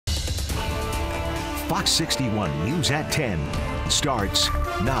Fox 61 News at 10 starts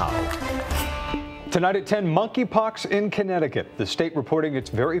now. Tonight at 10, monkeypox in Connecticut. The state reporting its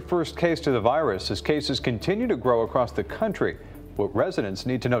very first case to the virus as cases continue to grow across the country. What residents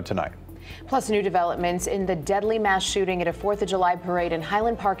need to know tonight. Plus, new developments in the deadly mass shooting at a 4th of July parade in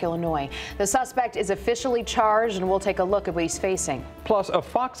Highland Park, Illinois. The suspect is officially charged, and we'll take a look at what he's facing. Plus, a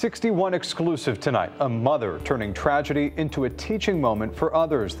Fox 61 exclusive tonight. A mother turning tragedy into a teaching moment for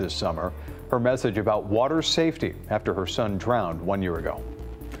others this summer. Her message about water safety after her son drowned 1 year ago.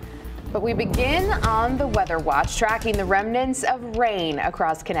 But we begin on the Weather Watch, tracking the remnants of rain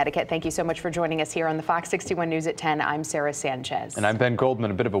across Connecticut. Thank you so much for joining us here on the Fox 61 News at 10. I'm Sarah Sanchez. And I'm Ben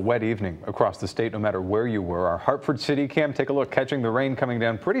Goldman. A bit of a wet evening across the state, no matter where you were. Our Hartford City cam, take a look, catching the rain coming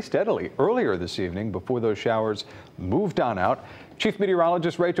down pretty steadily earlier this evening before those showers moved on out. Chief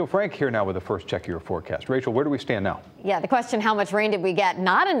Meteorologist Rachel Frank here now with the first check of your forecast. Rachel, where do we stand now? Yeah, the question, how much rain did we get?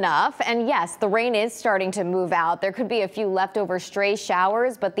 Not enough. And yes, the rain is starting to move out. There could be a few leftover stray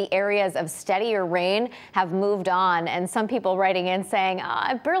showers, but the areas of steadier rain have moved on. And some people writing in saying,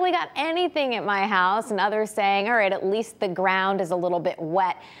 I barely got anything at my house. And others saying, all right, at least the ground is a little bit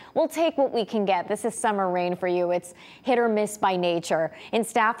wet. We'll take what we can get. This is summer rain for you. It's hit or miss by nature. In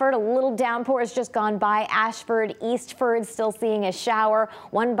Stafford, a little downpour has just gone by. Ashford, Eastford still seeing a shower.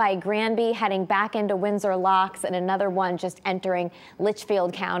 One by Granby heading back into Windsor Locks, and another one just entering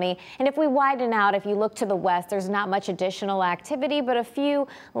Litchfield County. And if we widen out, if you look to the west, there's not much additional activity, but a few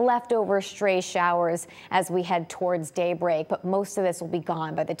leftover stray showers as we head towards daybreak. But most of this will be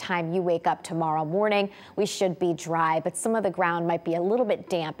gone by the time you wake up tomorrow morning. We should be dry, but some of the ground might be a little bit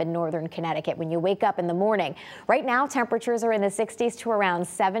damp in northern Connecticut when you wake up in the morning. Right now, temperatures are in the 60s to around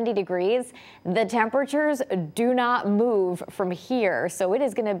 70 degrees. The temperatures do not move from here, so it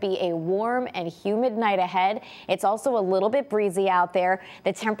is going to be a warm and humid night ahead. It's also a little bit breezy out there.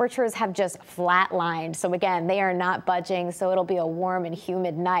 The temperatures have just flatlined, so again, they are not budging, so it'll be a warm and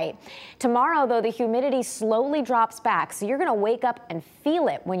humid night. Tomorrow, though, the humidity slowly drops back, so you're going to wake up and feel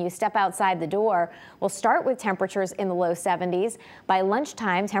it when you step outside the door. We'll start with temperatures in the low 70s. By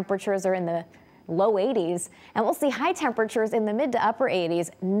lunchtime, temperatures are in the low 80s, and we'll see high temperatures in the mid to upper 80s,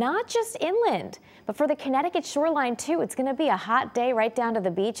 not just inland, but for the Connecticut shoreline too. It's going to be a hot day right down to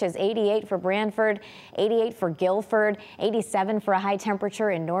the beaches. 88 for Branford, 88 for Guilford, 87 for a high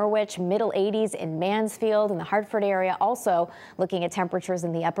temperature in Norwich, middle 80s in Mansfield and the Hartford area. Also looking at temperatures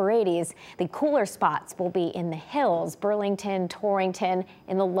in the upper 80s. The cooler spots will be in the hills, Burlington, Torrington,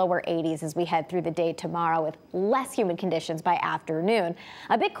 in the lower 80s as we head through the day tomorrow with less humid conditions by afternoon.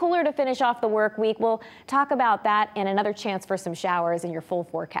 A bit cooler to finish off the work week. We'll talk about that and another chance for some showers in your full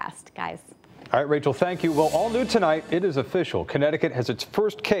forecast, guys. All right, Rachel, thank you. Well, all new tonight, it is official. Connecticut has its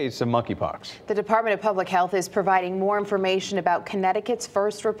first case of monkeypox. The Department of Public Health is providing more information about Connecticut's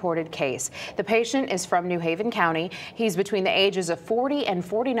first reported case. The patient is from New Haven County. He's between the ages of 40 and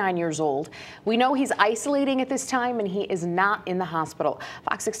 49 years old. We know he's isolating at this time, and he is not in the hospital.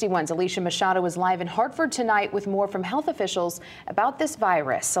 Fox 61's Alicia Machado is live in Hartford tonight with more from health officials about this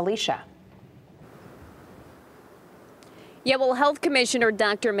virus. Alicia. Yeah, well, Health Commissioner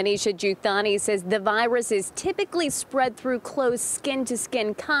Dr. Manisha Juthani says the virus is typically spread through close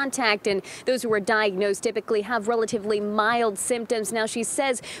skin-to-skin contact, and those who are diagnosed typically have relatively mild symptoms. Now, she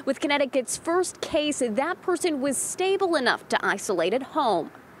says with Connecticut's first case, that person was stable enough to isolate at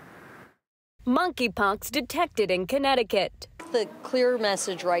home. Monkeypox detected in Connecticut. The clear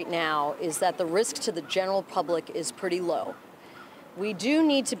message right now is that the risk to the general public is pretty low. We do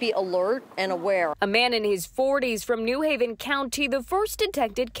need to be alert and aware. A man in his 40s from New Haven County, the first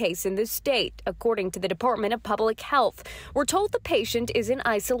detected case in the state, according to the Department of Public Health. We're told the patient is in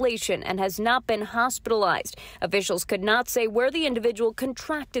isolation and has not been hospitalized. Officials could not say where the individual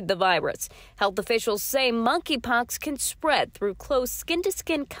contracted the virus. Health officials say monkeypox can spread through close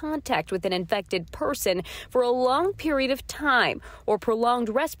skin-to-skin contact with an infected person for a long period of time, or prolonged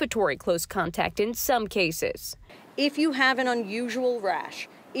respiratory close contact in some cases. If you have an unusual rash,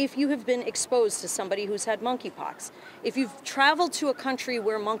 if you have been exposed to somebody who's had monkeypox, if you've traveled to a country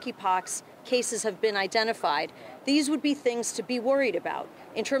where monkeypox cases have been identified, these would be things to be worried about.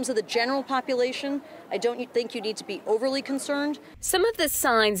 In terms of the general population, I don't think you need to be overly concerned. Some of the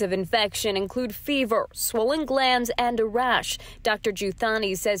signs of infection include fever, swollen glands, and a rash. Dr.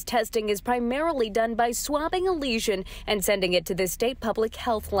 Juthani says testing is primarily done by swabbing a lesion and sending it to the state public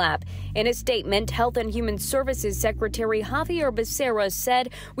health lab. In a statement, Health and Human Services Secretary Javier Becerra said,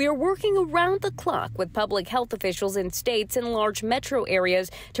 "We are working around the clock with public health officials in states and large metro areas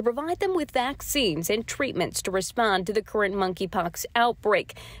to provide them with vaccines and treatments to respond to the current monkeypox outbreak.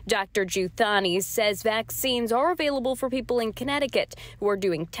 outbreak. Dr. Juthani says vaccines are available for people in Connecticut who are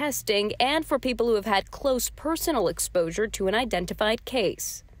doing testing and for people who have had close personal exposure to an identified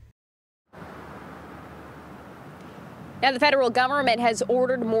case. Now, the federal government has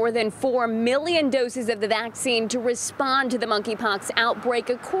ordered more than 4 million doses of the vaccine to respond to the monkeypox outbreak,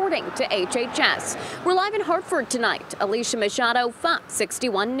 according to HHS. We're live in Hartford tonight. Alicia Machado, Fox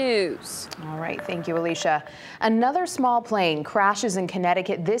 61 News. All right. Thank you, Alicia. Another small plane crashes in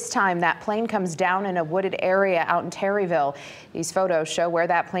Connecticut. This time, that plane comes down in a wooded area out in Terryville. These photos show where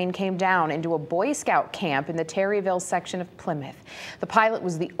that plane came down into a Boy Scout camp in the Terryville section of Plymouth. The pilot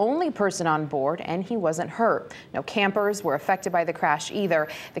was the only person on board, and he wasn't hurt. No campers were affected by the crash either.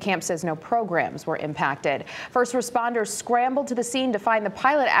 The camp says no programs were impacted. First responders scrambled to the scene to find the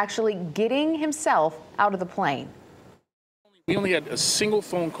pilot actually getting himself out of the plane. We only had a single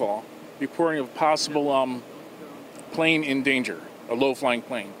phone call reporting of possible plane in danger, a low-flying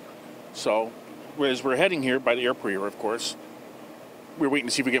plane. So, as we're heading here by the airport here, of course, we were waiting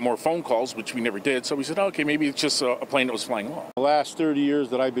to see if we get more phone calls, which we never did. So we said, okay, maybe it's just a plane that was flying low. The last 30 years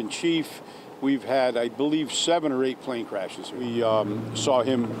that I've been chief, we've had, I believe, 7 or 8 plane crashes. We saw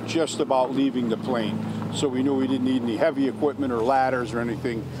him just about leaving the plane, so we knew we didn't need any heavy equipment or ladders or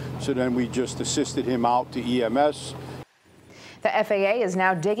anything, so then we just assisted him out to EMS. The FAA is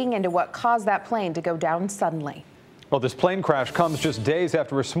now digging into what caused that plane to go down suddenly. Well, this plane crash comes just days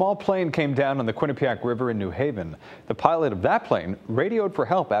after a small plane came down on the Quinnipiac River in New Haven. The pilot of that plane radioed for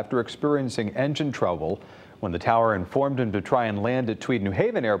help after experiencing engine trouble. When the tower informed him to try and land at Tweed New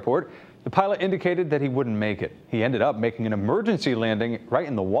Haven Airport, the pilot indicated that he wouldn't make it. He ended up making an emergency landing right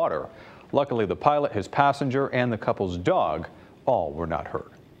in the water. Luckily, the pilot, his passenger, and the couple's dog all were not hurt.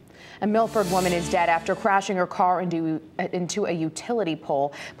 A Milford woman is dead after crashing her car into a utility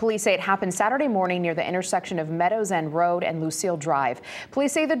pole. Police say it happened Saturday morning near the intersection of Meadows End Road and Lucille Drive.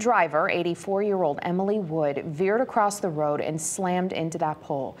 Police say the driver, 84-year-old Emily Wood, veered across the road and slammed into that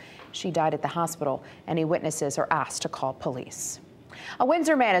pole. She died at the hospital. Any witnesses are asked to call police. A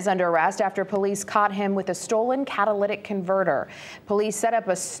Windsor man is under arrest after police caught him with a stolen catalytic converter. Police set up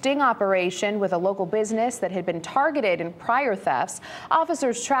a sting operation with a local business that had been targeted in prior thefts.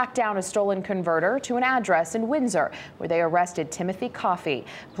 Officers tracked down a stolen converter to an address in Windsor, where they arrested Timothy Coffey.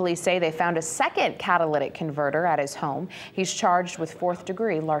 Police say they found a second catalytic converter at his home. He's charged with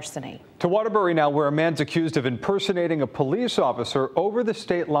 4th-degree larceny. To Waterbury now, where a man's accused of impersonating a police officer over the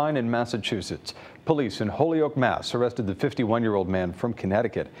state line in Massachusetts. Police in Holyoke, Mass. arrested the 51-year-old man from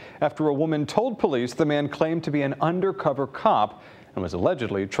Connecticut after a woman told police the man claimed to be an undercover cop and was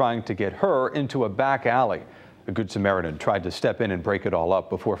allegedly trying to get her into a back alley. A Good Samaritan tried to step in and break it all up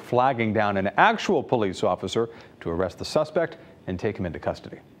before flagging down an actual police officer to arrest the suspect and take him into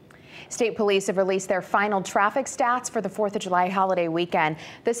custody. State police have released their final traffic stats for the 4th of July holiday weekend.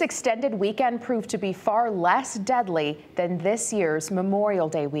 This extended weekend proved to be far less deadly than this year's Memorial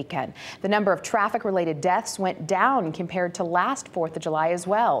Day weekend. The number of traffic-related deaths went down compared to last 4th of July as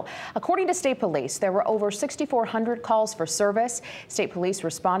well. According to state police, there were over 6,400 calls for service. State police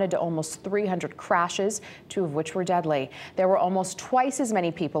responded to almost 300 crashes, 2 of which were deadly. There were almost twice as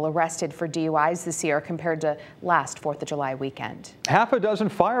many people arrested for DUIs this year compared to last 4th of July weekend. Half a dozen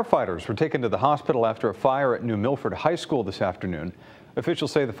firefighters were taken to the hospital after a fire at New Milford High School this afternoon.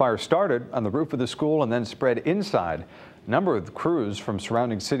 Officials say the fire started on the roof of the school and then spread inside. A number of crews from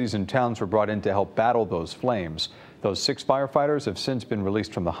surrounding cities and towns were brought in to help battle those flames. Those 6 firefighters have since been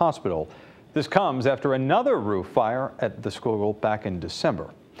released from the hospital. This comes after another roof fire at the school back in December.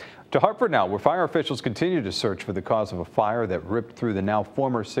 To Hartford now, where fire officials continue to search for the cause of a fire that ripped through the now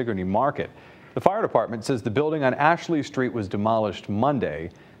former Sigourney Market. The fire department says the building on Ashley Street was demolished Monday.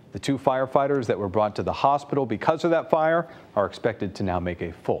 The 2 firefighters that were brought to the hospital because of that fire are expected to now make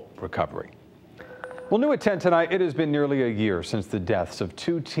a full recovery. Well, new at 10 tonight, it has been nearly a year since the deaths of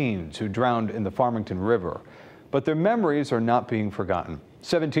 2 teens who drowned in the Farmington River. But their memories are not being forgotten.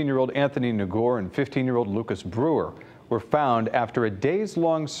 17-year-old Anthony Nagore and 15-year-old Lucas Brewer were found after a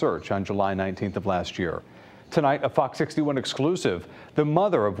days-long search on July 19th of last year. Tonight, a Fox 61 exclusive. The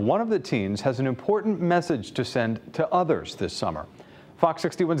mother of one of the teens has an important message to send to others this summer. Fox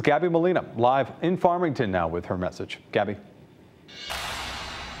 61's Gabby Molina live in Farmington now with her message. Gabby.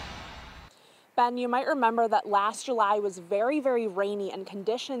 Ben, you might remember that last July was very, very rainy and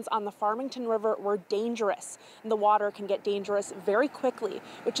conditions on the Farmington River were dangerous. And the water can get dangerous very quickly,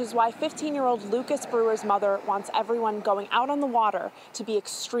 which is why 15-year-old Lucas Brewer's mother wants everyone going out on the water to be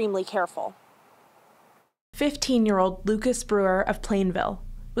extremely careful. 15-year-old Lucas Brewer of Plainville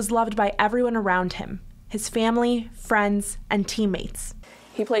was loved by everyone around him. His family, friends, and teammates.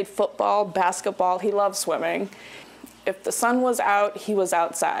 He played football, basketball, he loved swimming. If the sun was out, he was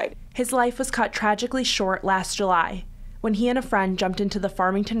outside. His life was cut tragically short last July when he and a friend jumped into the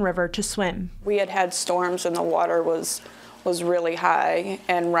Farmington River to swim. We had had storms and the water was really high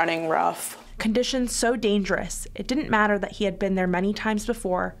and running rough. Conditions so dangerous, it didn't matter that he had been there many times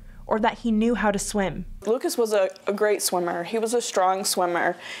before or that he knew how to swim. Lucas was a great swimmer. He was a strong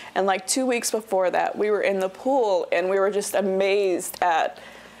swimmer. And like 2 weeks before that, we were in the pool and we were just amazed at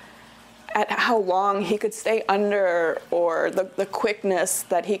how long he could stay under, or the quickness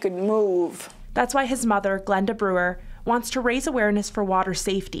that he could move. That's why his mother, Glenda Brewer, wants to raise awareness for water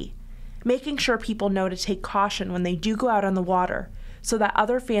safety, making sure people know to take caution when they do go out on the water so that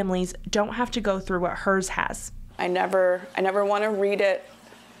other families don't have to go through what hers has. I never want to read it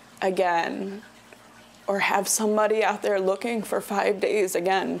again or have somebody out there looking for 5 days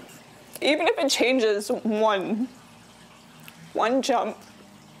again. Even if it changes one jump.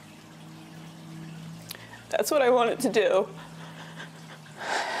 That's what I wanted to do.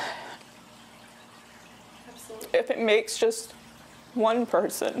 Absolutely. If it makes just one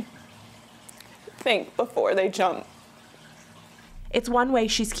person think before they jump. It's one way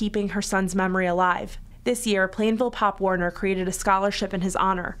she's keeping her son's memory alive. This year, Plainville Pop Warner created a scholarship in his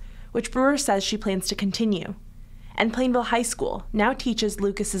honor, which Brewer says she plans to continue. And Plainville High School now teaches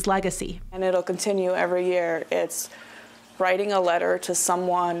Lucas's legacy. And it'll continue every year. It's writing a letter to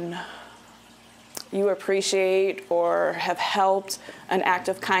someone you appreciate or have helped, an act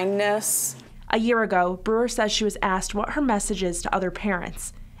of kindness. A year ago, Brewer says she was asked what her message is to other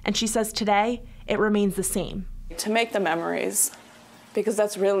parents, and she says today it remains the same. To make the memories, because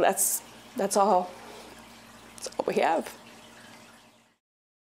that's all we have.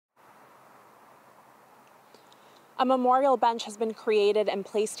 A memorial bench has been created and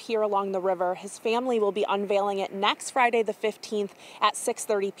placed here along the river. His family will be unveiling it next Friday the 15th at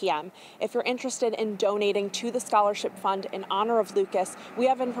 6:30 p.m. If you're interested in donating to the scholarship fund in honor of Lucas, we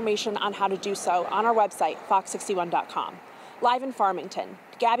have information on how to do so on our website, fox61.com. Live in Farmington,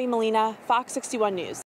 Gabby Molina, Fox 61 News.